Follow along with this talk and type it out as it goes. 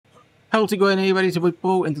How's it going, everybody? It's your boy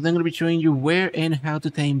Poe, and today I'm going to be showing you where and how to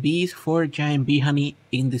tame bees for giant bee honey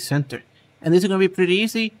in the center. And this is going to be pretty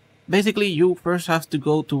easy. Basically, you first have to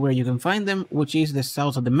go to where you can find them, which is the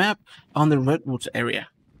south of the map on the redwoods area.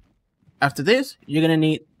 After this, you're going to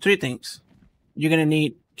need three things. You're going to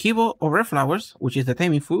need kibo or red flowers, which is the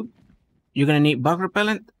taming food. You're going to need bug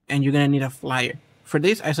repellent, and you're going to need a flyer. For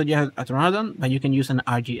this, I suggest a pteranodon, but you can use an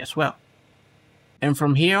ARK as well. And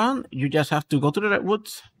from here on, you just have to go to the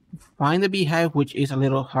redwoods, find the beehive, which is a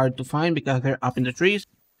little hard to find because they're up in the trees.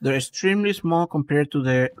 They're extremely small compared to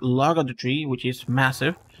the log of the tree, which is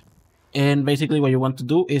massive. And basically what you want to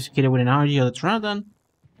do is hit it with an ARK or the pteranodon,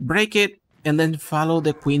 break it, and then follow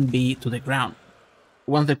the queen bee to the ground.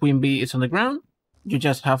 Once the queen bee is on the ground, you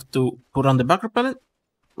just have to put on the bug repellent,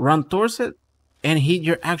 run towards it, and hit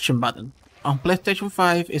your action button. On PlayStation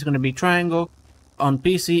 5, it's going to be triangle. On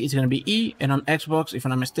PC, it's going to be E, and on Xbox, if I'm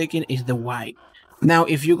not mistaken, is the Y. Now,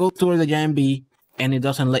 if you go toward the giant bee and it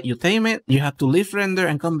doesn't let you tame it, you have to leave render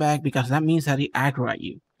and come back because that means that it aggro at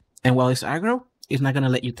you. And while it's aggro, it's not going to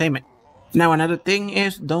let you tame it. Now, another thing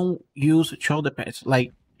is don't use shoulder pads.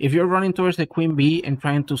 Like, if you're running towards the queen bee and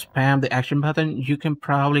trying to spam the action button, you can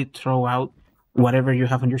probably throw out whatever you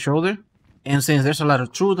have on your shoulder. And since there's a lot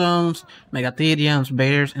of trudons, megatheriums,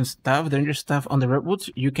 bears, and stuff, dangerous stuff on the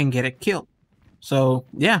redwoods, you can get it killed. So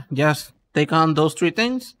yeah, just take on those three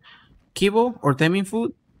things: kibo or taming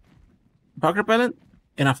food, bug repellent,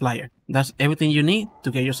 and a flyer. That's everything you need to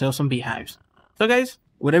get yourself some beehives. So guys,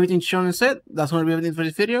 with everything shown and said, that's going to be everything for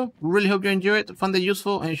this video. Really hope you enjoyed, found it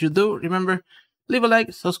useful, and if you do, remember, leave a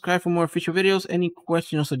like, subscribe for more future videos. Any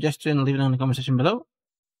question or suggestion, leave it in the comment section below.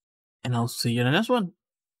 And I'll see you in the next one.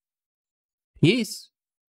 Peace.